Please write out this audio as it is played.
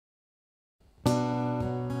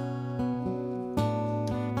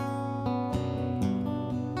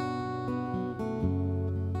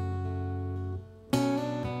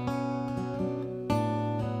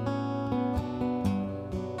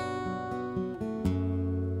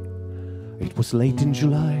It was late in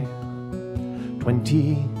July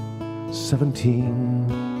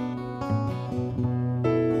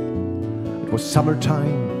 2017. It was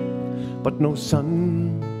summertime, but no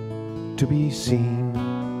sun to be seen.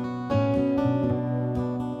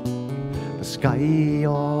 The sky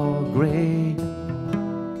all grey,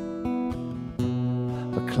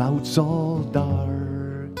 the clouds all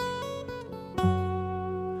dark.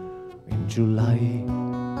 In July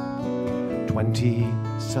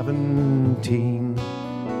 2017.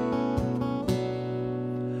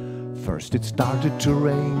 First it started to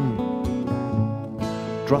rain,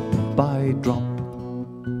 drop by drop.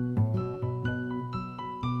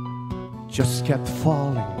 Just kept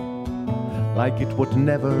falling like it would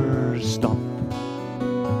never stop.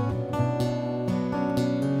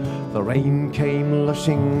 The rain came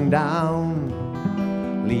lushing down,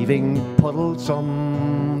 leaving puddles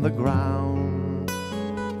on the ground.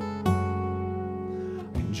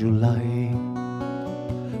 In July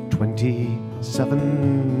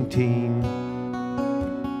 2017,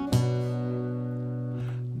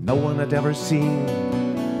 no one had ever seen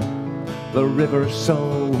the river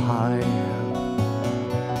so high.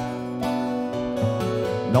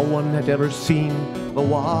 No one had ever seen the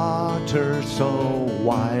water so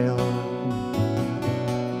wild.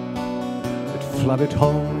 It flooded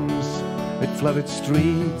homes, it flooded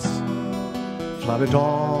streets, flooded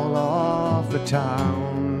all of the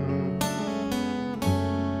town.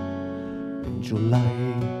 In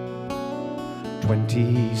July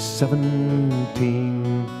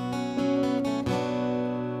 2017,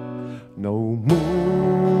 no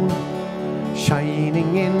moon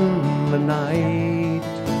shining in the night,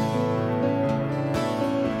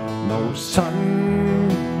 no sun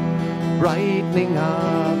brightening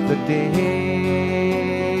up the day.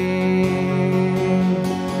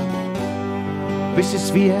 This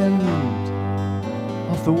is the end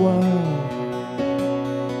of the world.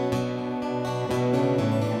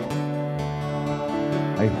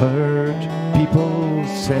 I heard people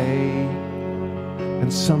say,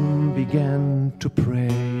 and some began to pray.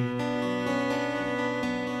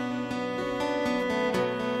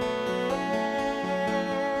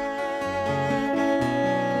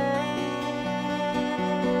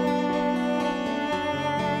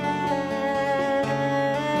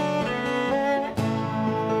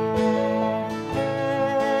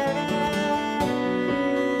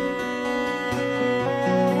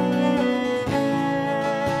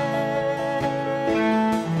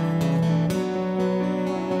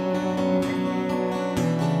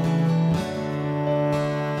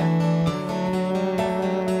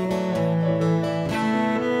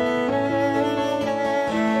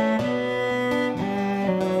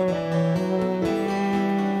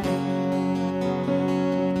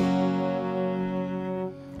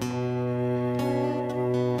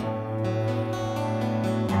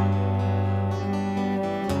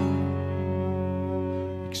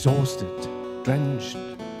 Exhausted, drenched,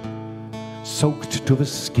 soaked to the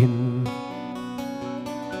skin,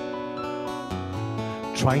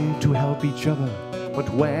 trying to help each other, but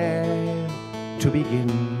where to begin?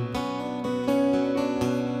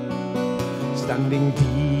 Standing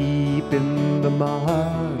deep in the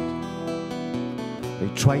mud, they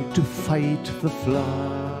tried to fight the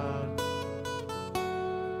flood.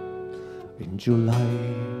 In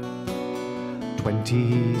July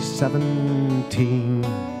 2017,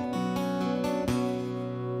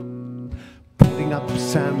 putting up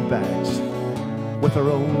sandbags with their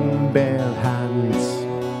own bare hands,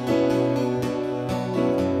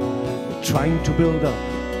 trying to build up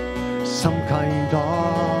some kind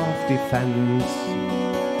of defense,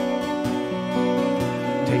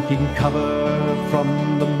 taking cover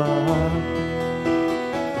from the mud,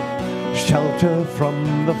 shelter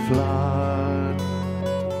from the flood.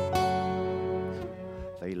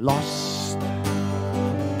 They lost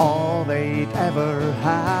all they'd ever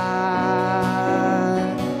had,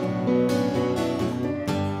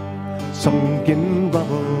 sunk in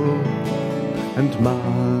rubble and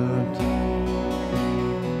mud.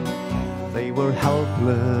 They were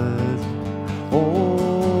helpless,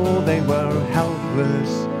 oh, they were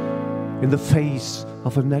helpless in the face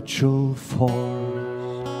of a natural force.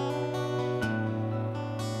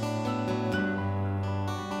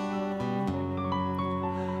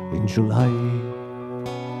 In July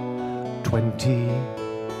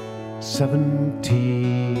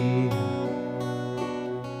 2017.